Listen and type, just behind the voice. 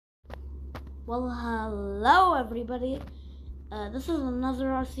Well, hello everybody. This is another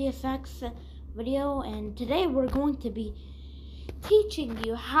RCSX video, and today we're going to be teaching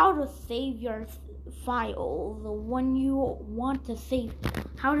you how to save your files when you want to save,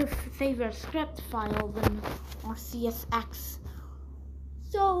 how to save your script files in RCSX.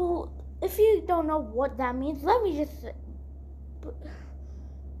 So, if you don't know what that means, let me just,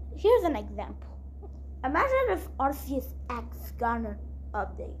 here's an example. Imagine if RCSX got an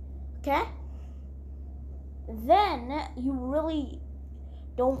update, okay? Then you really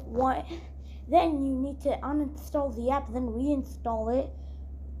don't want, then you need to uninstall the app, then reinstall it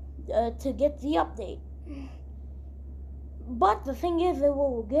to get the update. But the thing is, it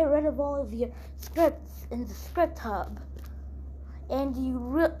will get rid of all of your scripts in the script hub, and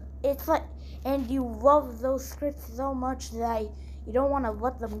and you love those scripts so much that you don't want to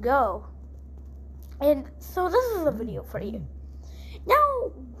let them go. And so this is a video for you.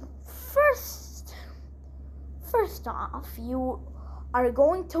 Now, First off, you are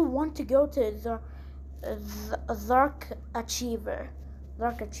going to want to go to the Zark Achiever.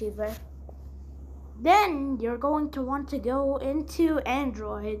 Then you're going to want to go into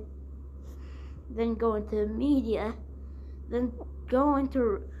Android. Then go into Media. Then go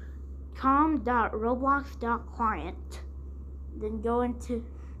into com.roblox.client. Then go into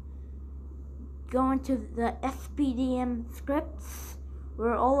the SPDM scripts,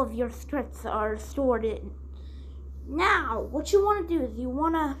 where all of your scripts are stored in. Now, what you want to do is you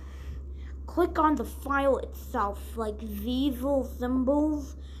want to click on the file itself, like these little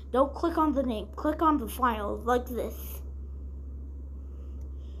symbols. Don't click on the name, click on the file, like this.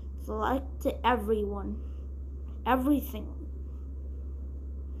 Select everything.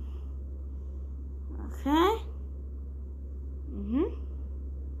 Okay?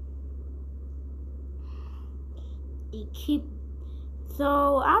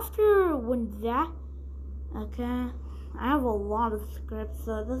 So after okay, I have a lot of scripts,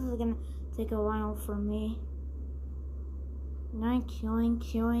 so this is gonna take a while for me. Queuing.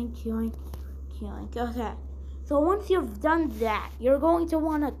 Okay, so once you've done that, you're going to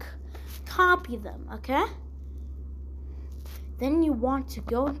want to copy them, okay? Then you want to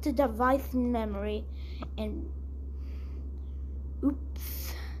go into device memory and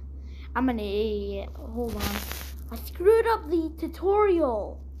oops, I'm an idiot. Hold on. I screwed up the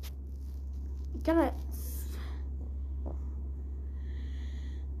tutorial.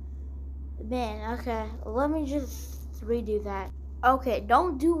 Man, okay, let me just redo that. Okay,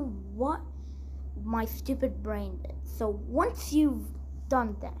 don't do what my stupid brain did. So once you've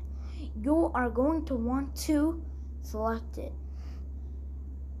done that, you are going to want to select it.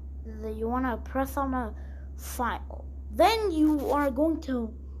 You want to press on a file. Then you're going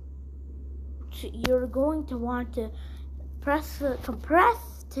to want to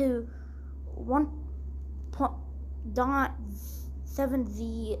compress to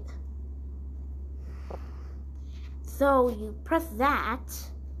 1.7Z. So you press that.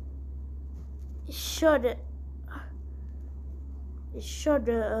 It should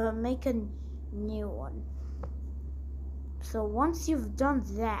make a new one. So once you've done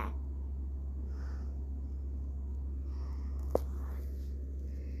that,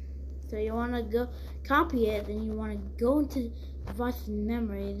 so you want to go copy it, then you want to go into device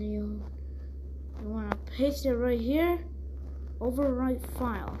memory, then you want to paste it right here, overwrite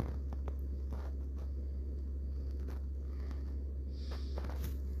file.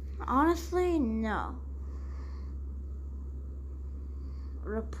 Honestly, no.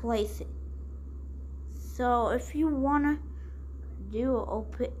 Replace it. So if you want to view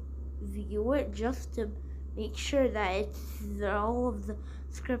it just to make sure that all of the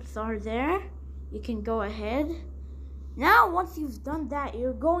scripts are there, you can go ahead. Now, once you've done that,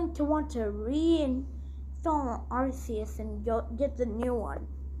 you're going to want to reinstall arceus and get the new one.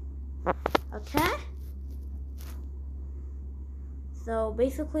 Okay? So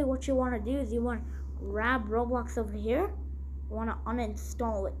basically what you want to do is you want to grab Roblox over here. You want to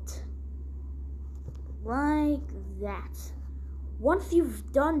uninstall it. Like that. Once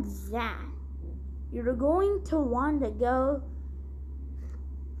you've done that, you're going to want to go.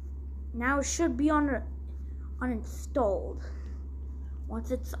 Now it should be uninstalled. Once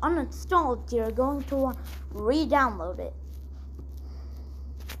it's uninstalled, you're going to want to re-download it.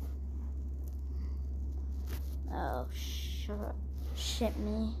 Oh, shit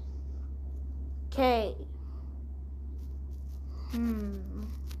me. Okay.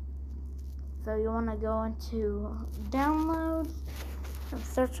 So you want to go into downloads and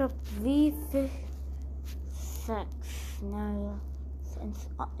search up V6. Now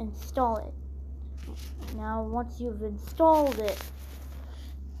install it. Now once you've installed it,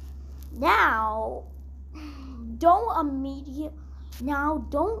 Now, don't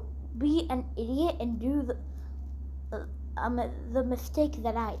be an idiot and do the mistake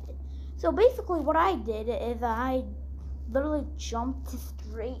that I did. So basically what I did is I literally jumped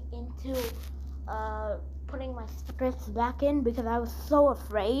straight into putting my scripts back in because I was so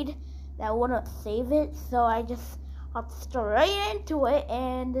afraid that I wouldn't save it. So I just hopped straight into it,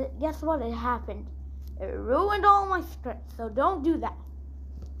 and guess what? It happened. It ruined all my scripts, so don't do that.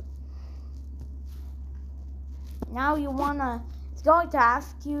 Now it's going to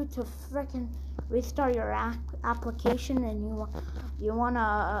ask you to freaking restart your application, and you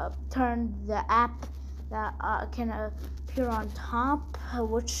wanna turn the app that can appear on top,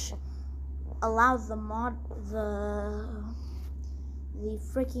 which allows the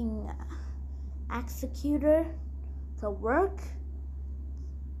freaking executor to work.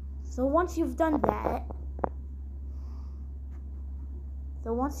 So once you've done that,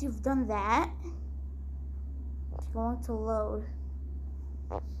 it's going to load.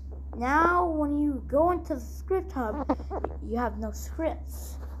 Now, when you go into the script hub, you have no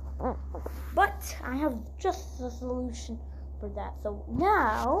scripts. But I have just a solution for that. So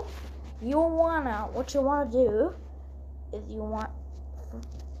now, what you wanna do is you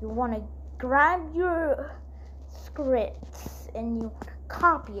wanna grab your scripts and you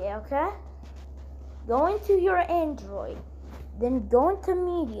copy it, okay? Go into your Android, then go into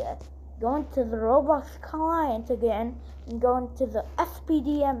media, go into the Roblox client again, and go into the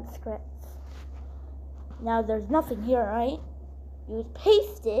SPDM scripts. Now there's nothing here, right? You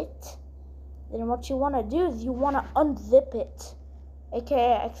paste it, then what you want to do is you want to unzip it,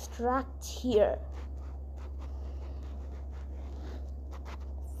 aka extract here.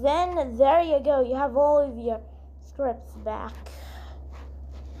 Then there you go, you have all of your scripts back.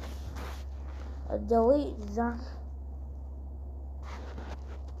 Delete that.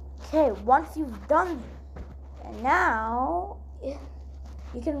 Okay, once you've done, and now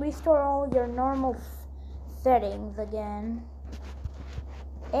you can restore all your normal settings again.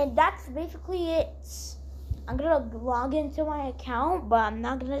 And that's basically it. I'm gonna log into my account, but I'm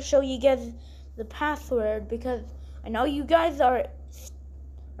not gonna show you guys the password because I know you guys are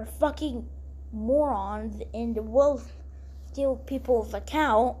fucking morons and will steal people's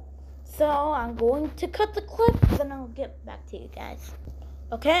account. So I'm going to cut the clip, then I'll get back to you guys.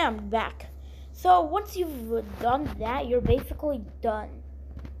 Okay, I'm back. So once you've done that, you're basically done.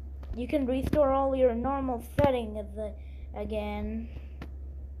 You can restore all your normal settings again.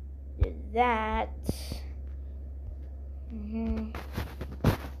 Did that.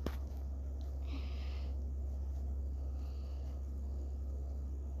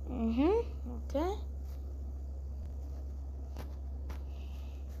 Okay.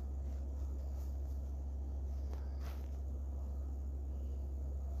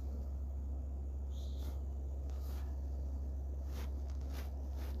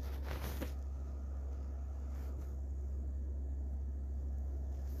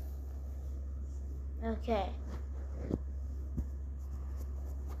 Okay.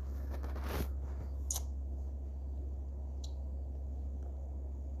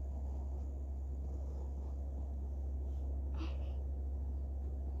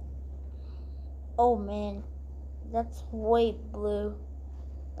 Oh man, that's way blue.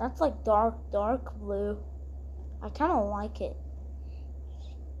 That's like dark blue. I kind of like it.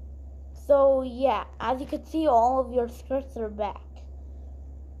 So yeah, as you can see, all of your scripts are back.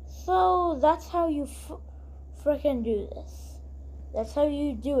 So that's how you freaking do this. That's how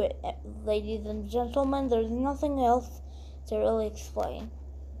you do it, ladies and gentlemen. There's nothing else to really explain.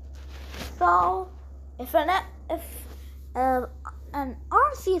 So if an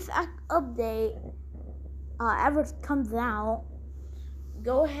arceus update ever comes out,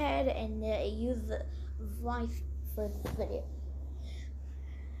 go ahead and use the voice for this video.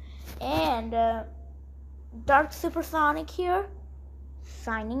 And Dark Supersonic here,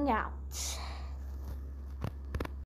 signing out.